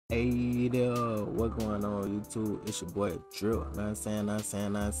Hey there, what going on YouTube? It's your boy Drip. Know what I'm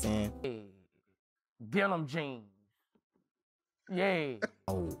saying, Hey, denim jeans. Yay.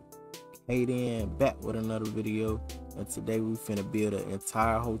 Oh, hey then, back with another video. And today we finna build an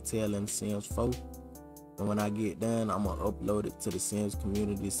entire hotel in Sims 4. And when I get done, I'm gonna upload it to the Sims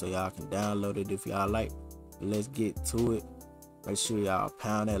community so y'all can download it if y'all like. But let's get to it. Make sure y'all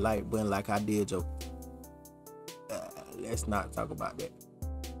pound that like button like I did, Joe. Let's not talk about that.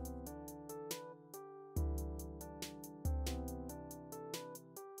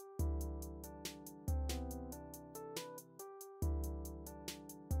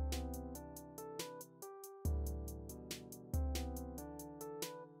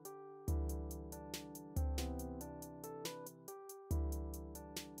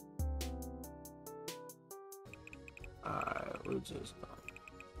 Alright, we just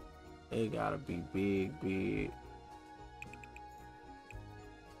it gotta be big.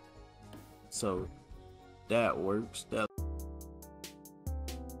 So that works. That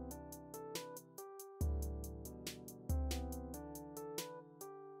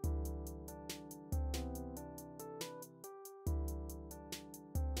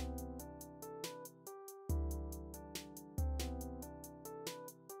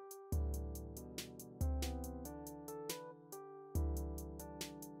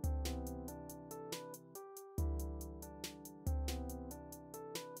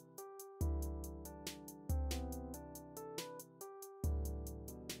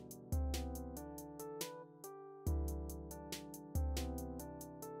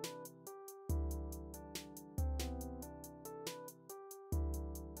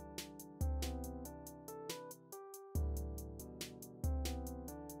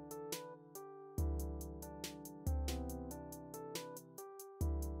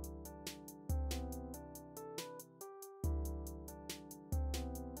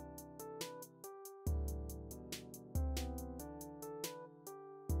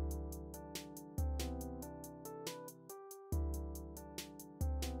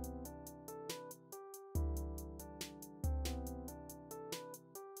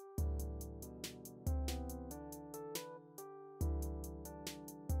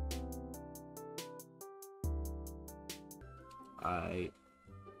alright.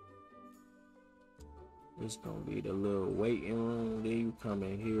 This gonna be the little waiting room. Then you come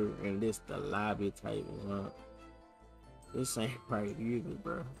in here and this the lobby type one. This ain't right either,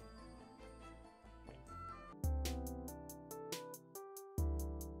 bro.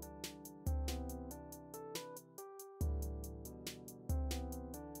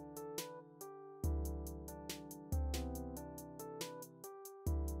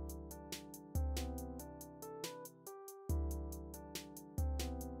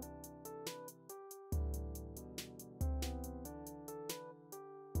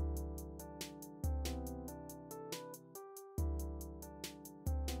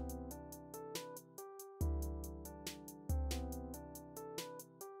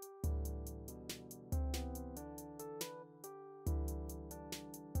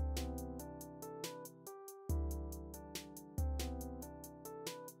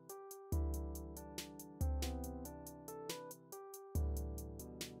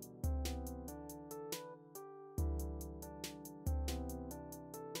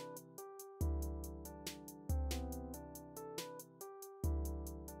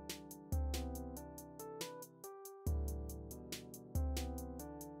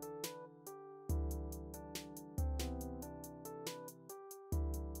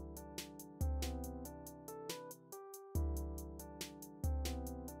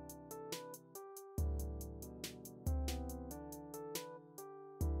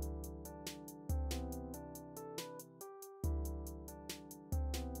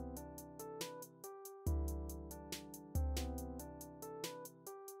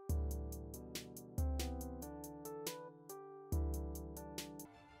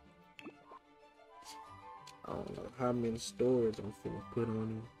 I don't know how many stories I'm finna put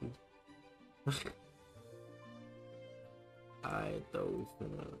on these. Alright, though, we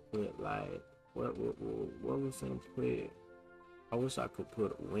finna put like what we finna put? I wish I could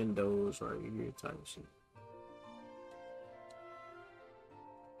put windows right here type shit.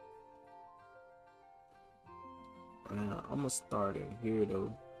 I'm gonna start in here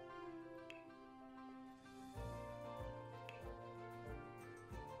though.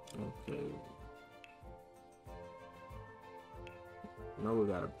 Okay. Now we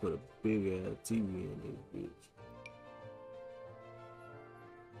gotta put a big ass TV in this bitch.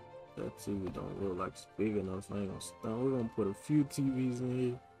 That TV don't look like it's big enough. I ain't gonna stop. We're gonna put a few TVs in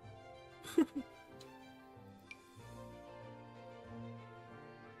here.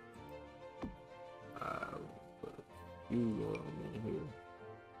 You go in here.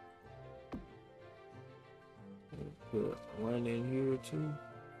 And put one in here too.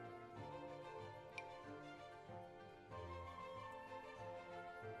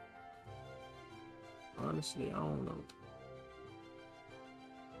 Honestly, I don't know.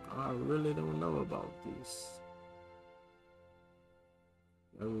 I really don't know about this.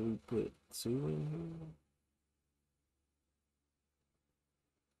 Maybe we put two in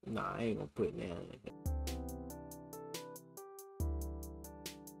here. Nah, I ain't gonna put that in there.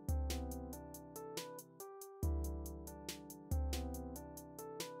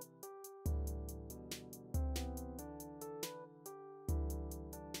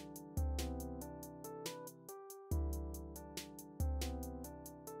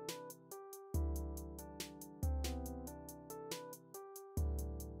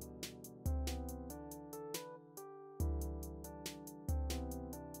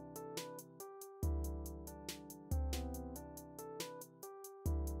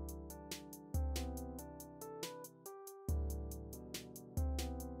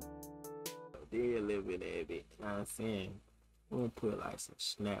 Did a little bit of it. You know what I'm saying? We're gonna put like some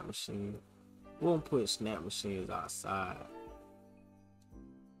snap machines. We're gonna put snap machines outside.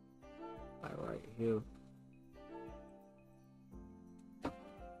 Like right here.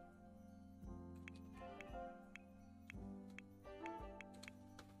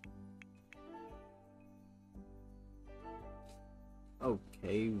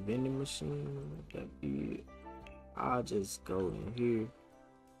 Okay, vending machine. That be it. I'll just go in here.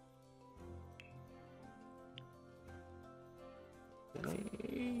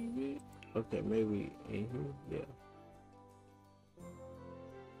 Okay, maybe in here, yeah.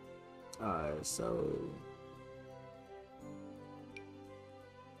 Alright, so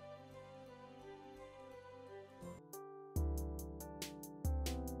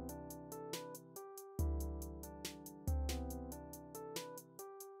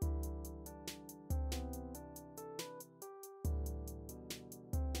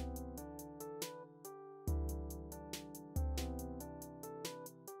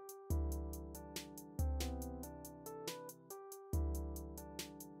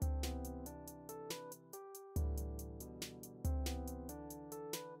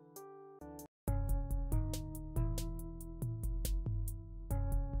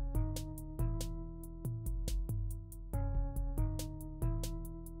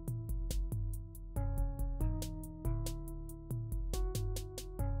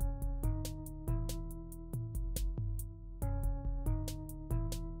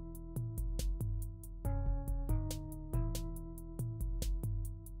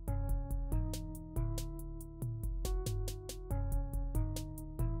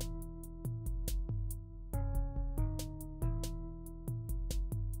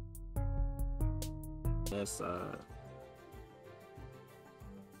that's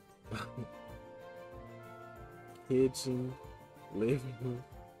kitchen, living room.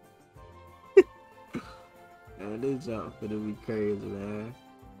 Man, this junk finna be crazy, man.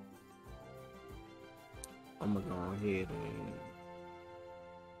 I'm gonna go ahead and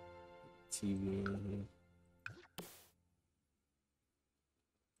TV in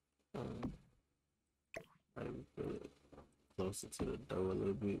here. Maybe put it closer to the door a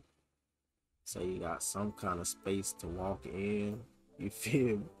little bit, so you got some kind of space to walk in. You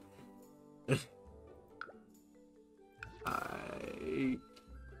feel me? Alright.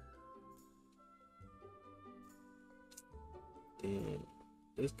 Then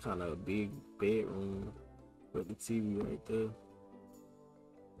it's kind of a big bedroom with the TV right there.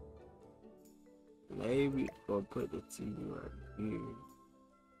 Maybe go put the TV right here.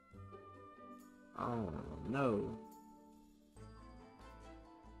 I don't know.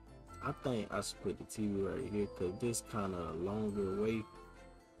 I think I should put the TV right here because this kind of a longer way.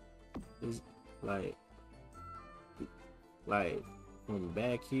 It's like from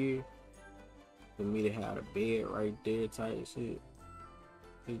back here for me to have a bed right there type shit.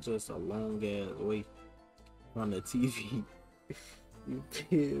 It's just a long ass way from the TV. You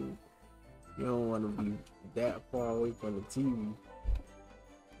feel me? You don't want to be that far away from the TV.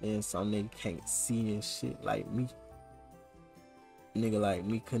 Then some nigga can't see and shit like me. Nigga like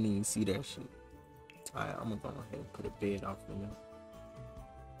me couldn't even see that shit. Alright, I'm gonna go ahead and put a bed off in there.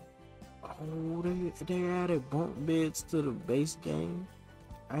 Oh, they added bunk beds to the base game.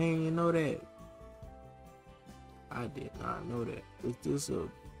 I ain't even know that. I did not know that. Is this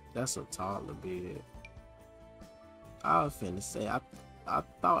that's a toddler bed? I was finna say I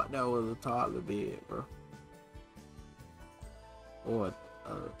thought that was a toddler bed, bro. Or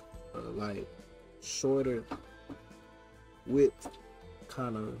like shorter width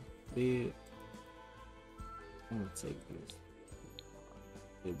kind of bed. I'm gonna take this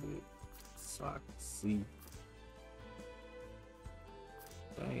a little bit so I can see.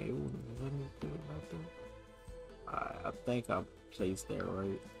 Dang, it wouldn't let me do it right there. Alright, I think I placed that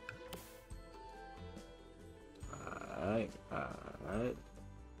right. Alright, alright.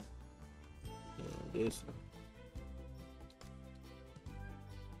 And this one.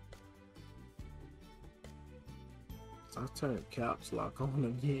 So I turned caps lock on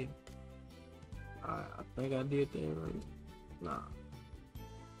again. Alright, I think I did that right. Nah.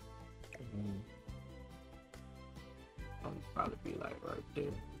 I'll probably be like right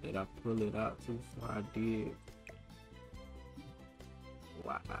there. Did I pull it out too far? I did.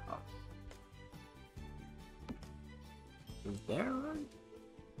 Wow. Is that right?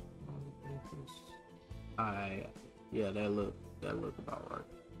 Alright. Yeah, that look about right.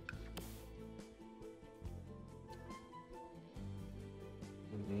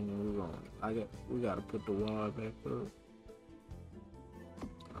 And then we gotta put the wall back up.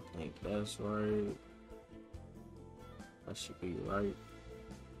 I think that's right. That should be right.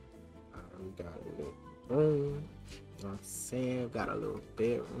 We got a little room. You know what I'm saying? Got a little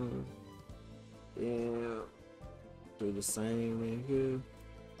bedroom. Yeah. Do the same in here.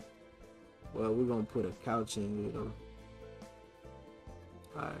 Well, we're gonna put a couch in here though.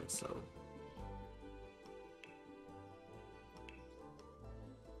 Alright, so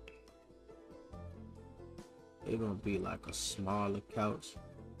it's gonna be like a smaller couch.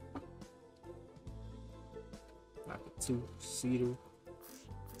 Like a 2-seater.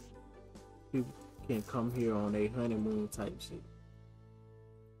 People can come here on a honeymoon type shit.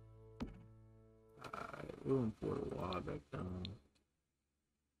 Alright, we're gonna put the wall back down.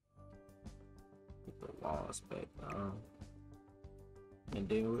 Put the walls back down. And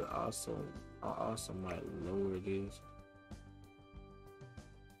then I also might lower this.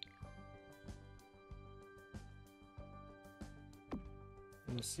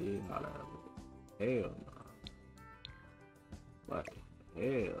 Let me see how that looks. Hell nah. Like,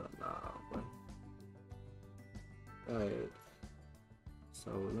 hell nah, boy. Alright. So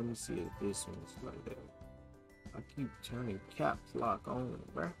let me see if this one's like that. I keep turning caps lock on,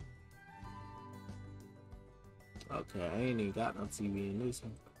 bruh. Okay, I ain't even got no TV in this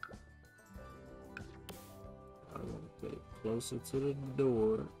one. I'm gonna put it closer to the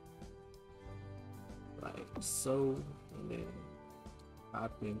door. Like so. And then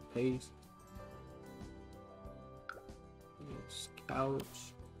copy and paste. This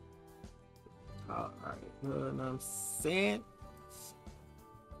couch. Alright, you know what I'm saying?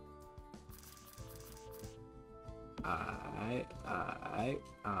 Alright.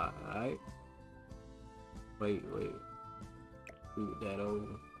 Wait. Do that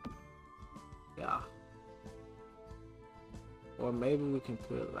over. Yeah. Or maybe we can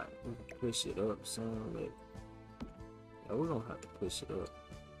put like, we can push it up some, but yeah, we're gonna have to push it up.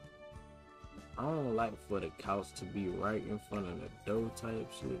 I don't like for the couch to be right in front of the door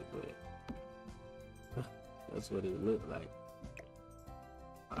type shit, but that's what it looked like.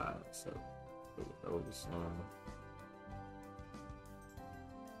 Alright, so put it over some.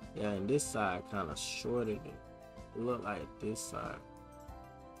 Yeah, and this side kind of shorted it. It looked like this side.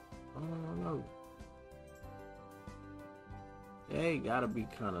 I don't know. Yeah, it gotta be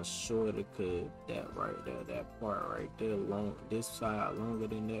kind of shorter, cause that right there, that part right there, long. This side longer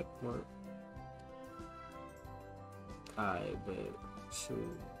than that part. Alright, but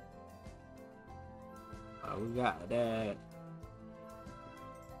shoot. We got that.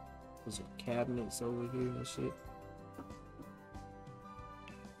 There's some cabinets over here and shit.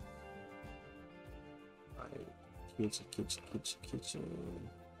 Kitchen.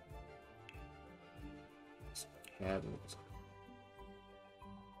 Some cabinets.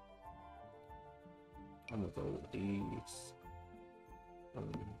 I'm gonna go with these.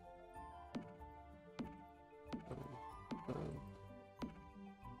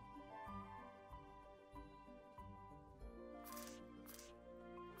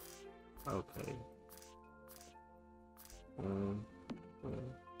 Okay.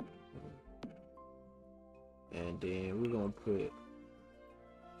 And then we're gonna put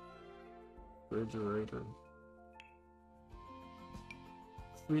refrigerator.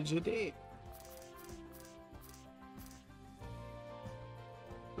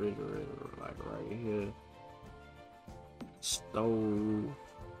 Refrigerator like right here. Stove.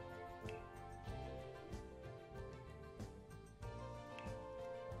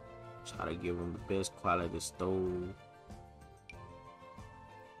 Try to give them the best quality stove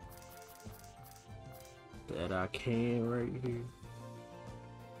that I can right here.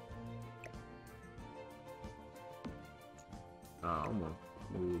 I'm gonna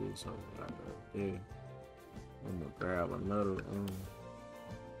move this over like right there. I'm gonna grab another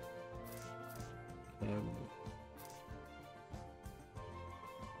cabinet.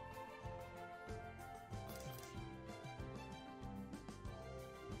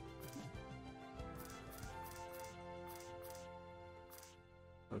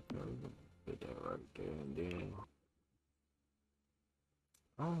 Okay, we're gonna put that right there, and then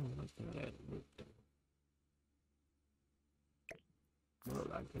I don't like how that looked. Look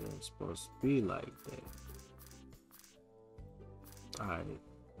like it ain't supposed to be like that. Alright.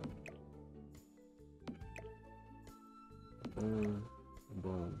 Boom,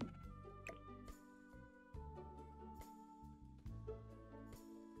 boom.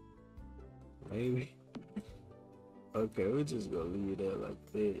 Maybe. Okay, we're just gonna leave that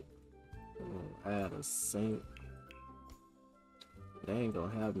like that. Add a sink. They ain't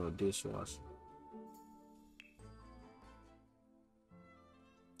gonna have no dishwasher.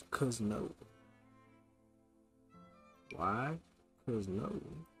 Cause no. Why? Cause no.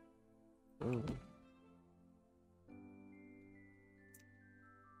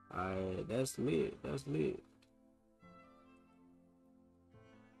 Alright, that's lit. That's lit.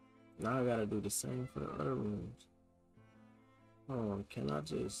 Now I gotta do the same for the other rooms. Hold on, can I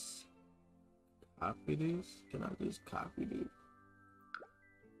just copy this? Can I just copy this?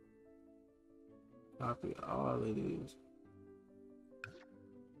 Copy all of these.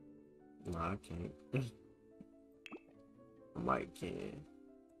 No, I can't. I might can.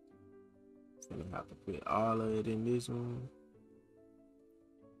 Gonna have to put all of it in this room.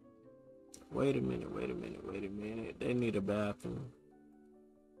 Wait a minute, wait a minute, wait a minute. They need a bathroom.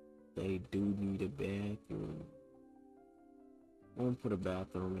 They do need a bathroom. I'm gonna put a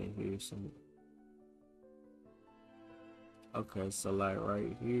bathroom in here somewhere. Okay, so like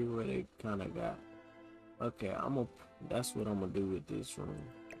right here where they kinda got. Okay, that's what I'm gonna do with this room.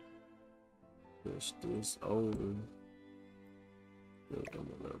 Push this over. Build them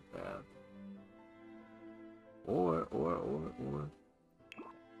a little bathroom. Or.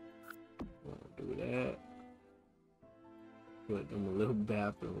 Do that. Put them a little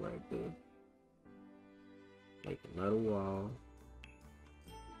bathroom right there. Make another wall.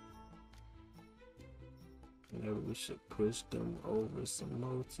 Maybe we should push them over some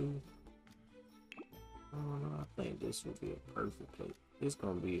more too. I don't know. I think this would be a perfect place. It's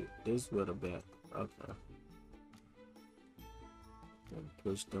gonna be this with a back. Okay. And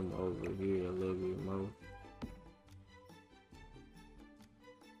push them over here a little bit more.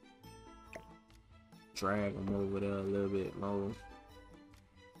 Drag them over there a little bit more.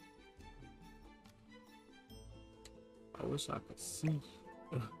 I wish I could see.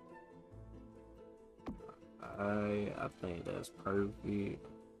 I think that's perfect.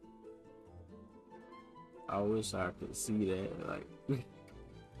 I wish I could see that, like.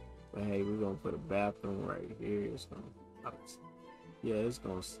 But hey, we're gonna put a bathroom right here. It's gonna, yeah, it's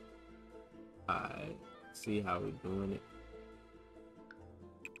gonna. Alright, see how we're doing it.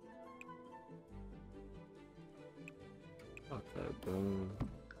 Okay, boom.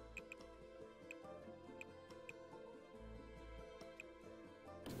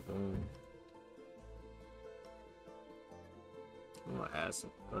 Boom. I'm gonna add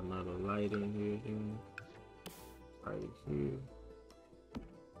another light in here, then. Right here.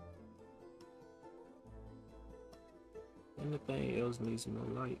 Anything else needs more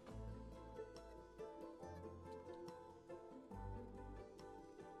light.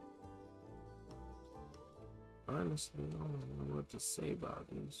 Honestly, I don't know what to say about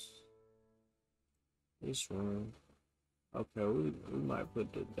this room. Okay, we might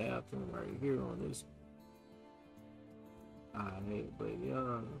put the bathroom right here on this. Alright, but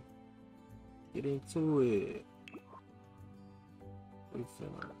yeah, get into it. We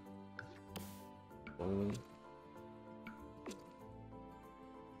finna boom.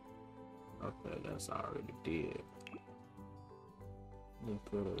 Okay, that's already dead. Let me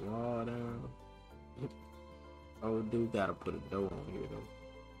put a wall down. Oh, dude, gotta put a door on here though.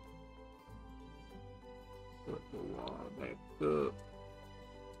 Put the wall back up.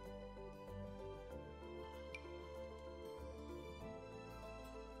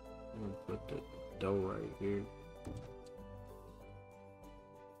 And put the door right here.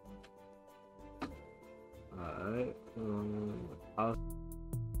 Alright.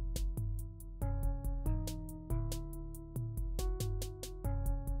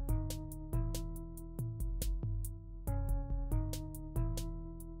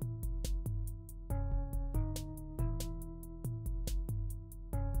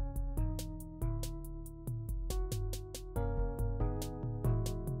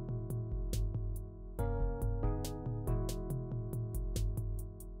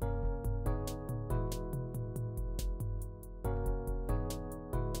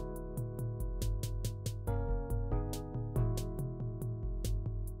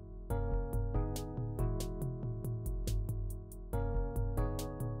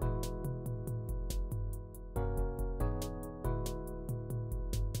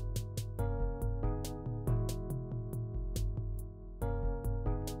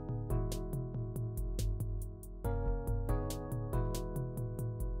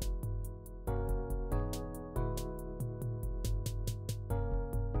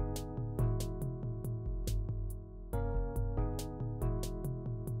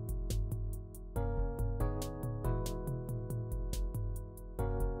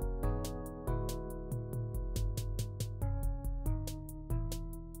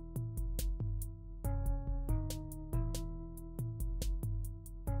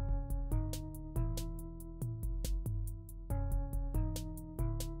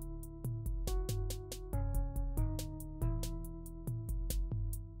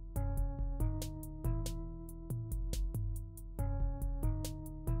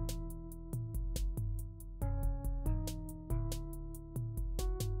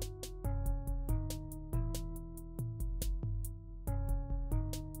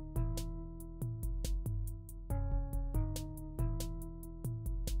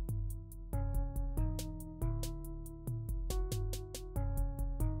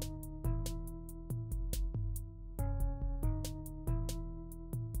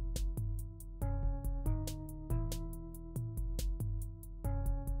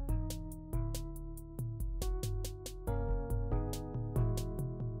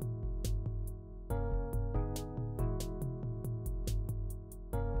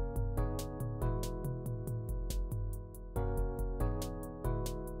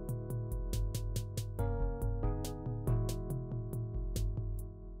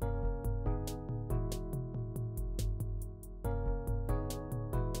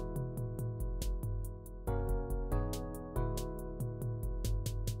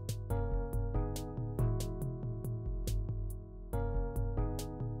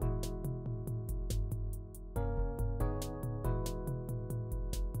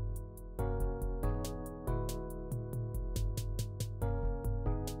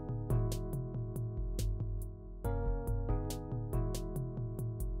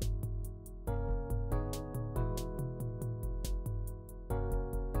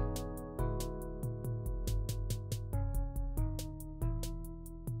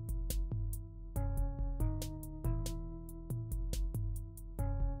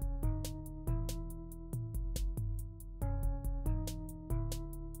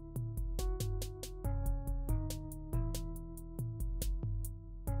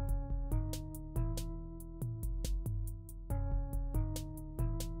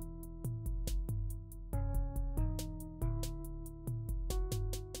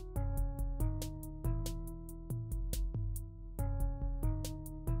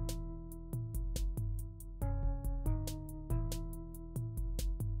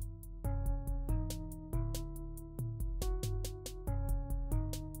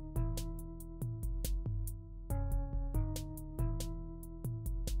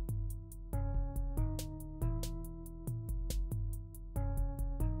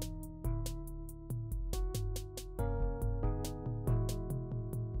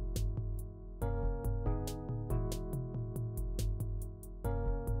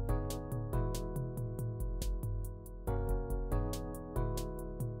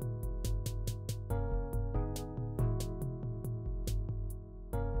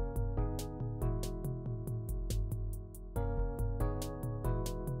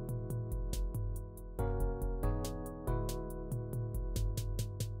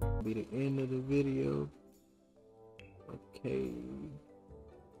 Be the end of the video. Okay.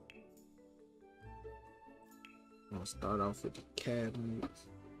 I'm gonna start off with the cabinets.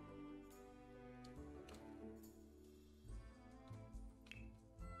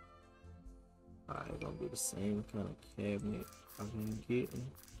 Alright, gonna be the same kind of cabinet I've been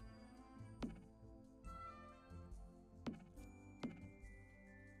getting.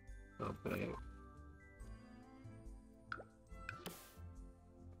 Go back.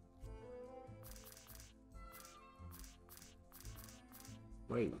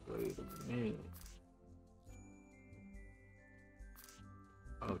 Wait a minute.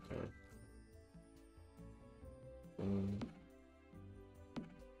 Okay.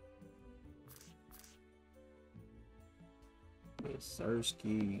 It's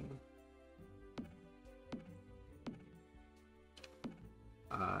Sersky.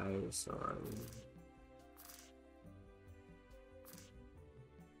 Alright, sorry.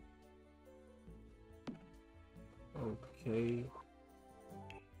 Okay.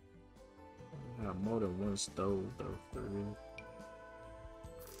 I have more than one stove though, for real.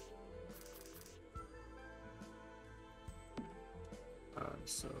 Alright,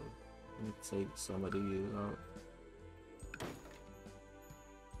 so let me take some of these out.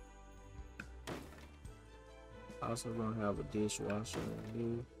 Also gonna have a dishwasher in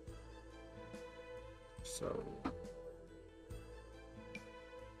here. So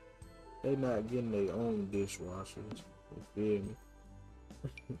they not getting their own dishwashers. You feel me?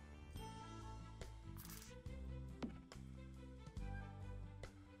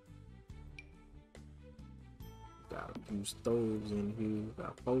 Got a few stoves in here.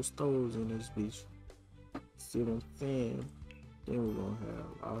 Got 4 stoves in this bitch. See what I'm saying? Then we're gonna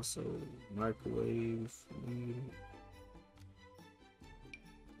have also microwave.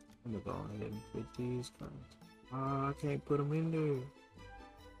 I'm gonna go ahead and put these kinds. I can't put them in there.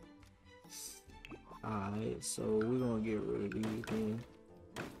 Alright, so we're gonna get rid of these then.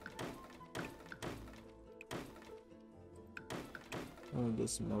 I'm gonna get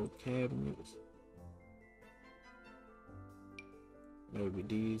some more cabinets. Maybe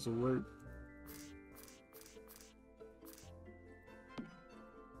these will work.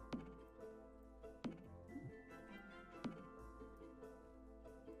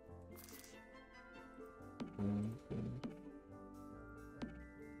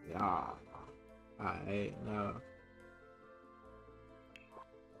 Yeah. Alright, now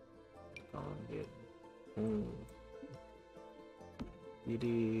gonna get it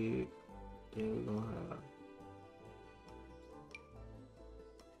is. Then we're gonna have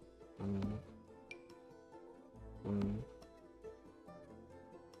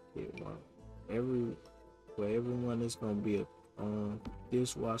get one. Everyone is gonna be a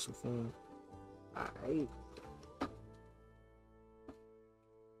dishwasher phone. Alright.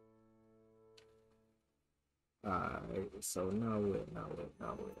 Alright, so now what?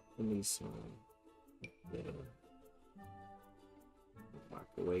 We need some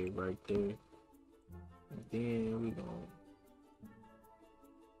microwave right there. And then we gonna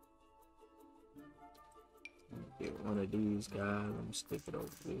get one of these guys. I'm gonna stick it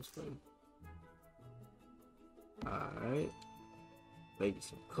over this way. Alright. Make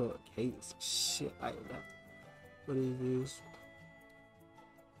some cupcakes, shit like that. What is this?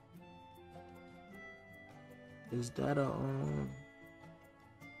 Is that a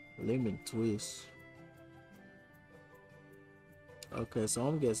lemon twist? Okay, so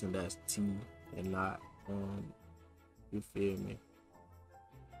I'm guessing that's tea and not you feel me?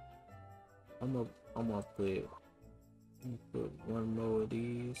 I'm gonna put one more of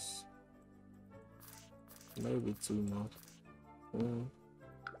these, maybe 2 more. And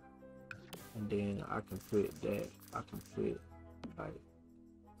then I can put like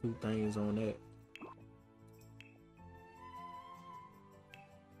 2 things on that.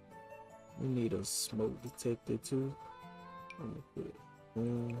 We need a smoke detector too. I'm gonna put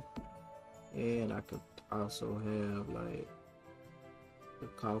and I could also have like the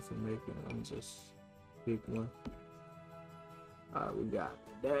coffee maker. I'm just pick one. Alright, we got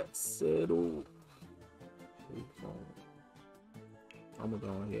that settled. I'm gonna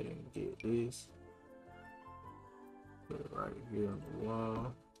go ahead and get this. Put it right here on the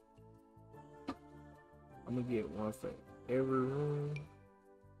wall. I'm gonna get one for every room,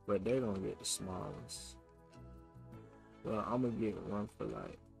 but they're gonna get the smallest. Well, I'm gonna get one for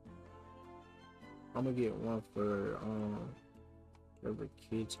every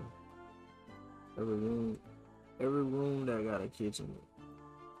kitchen, every room that got a kitchen.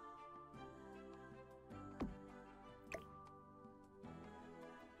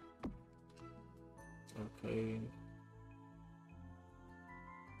 Okay.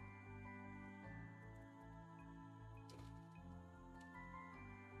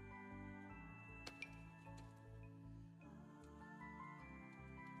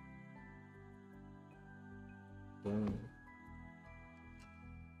 Boom.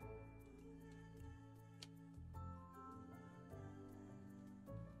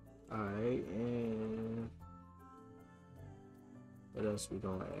 Alright, and what else we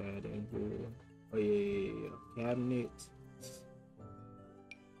gonna add in here? Oh yeah. Cabinet.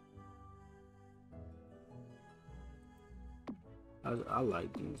 I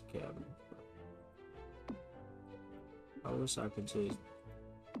like these cabinets. I wish I could just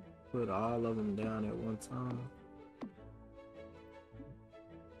put all of them down at one time.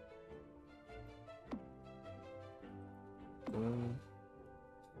 Boom.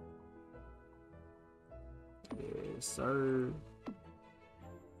 Yes, sir.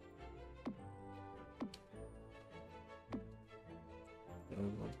 And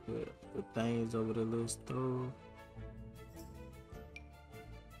we're gonna put the things over the little stove.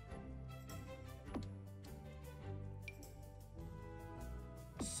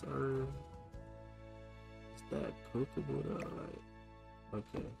 Sir. Is that cookable though? Like,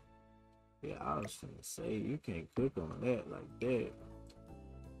 okay. Yeah, I was gonna say you can't cook on that like that.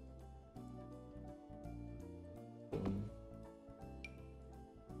 Boom.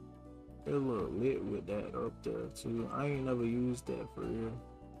 It look lit with that up there too. I ain't never used that for real.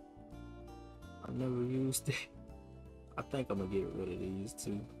 I never used it. I think I'm gonna get rid of these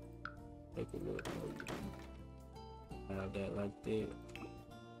too. Take a look. Have that like that.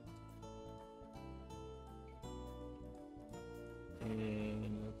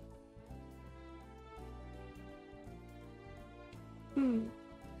 And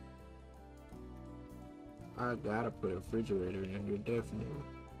I gotta put a refrigerator in here, definitely.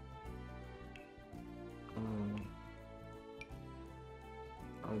 I'm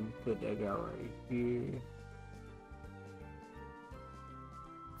gonna put that guy right here.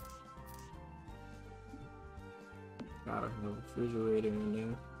 Gotta have a refrigerator in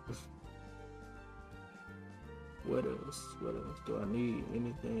there. What else? What else? Do I need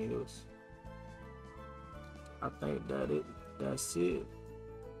anything else? I think that's it.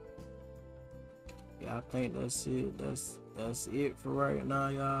 Yeah, I think that's it. That's it for right now,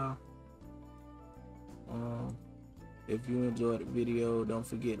 y'all. If you enjoyed the video, don't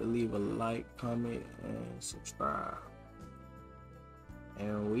forget to leave a like, comment, and subscribe.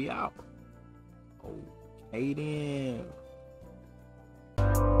 And we out. Okay then.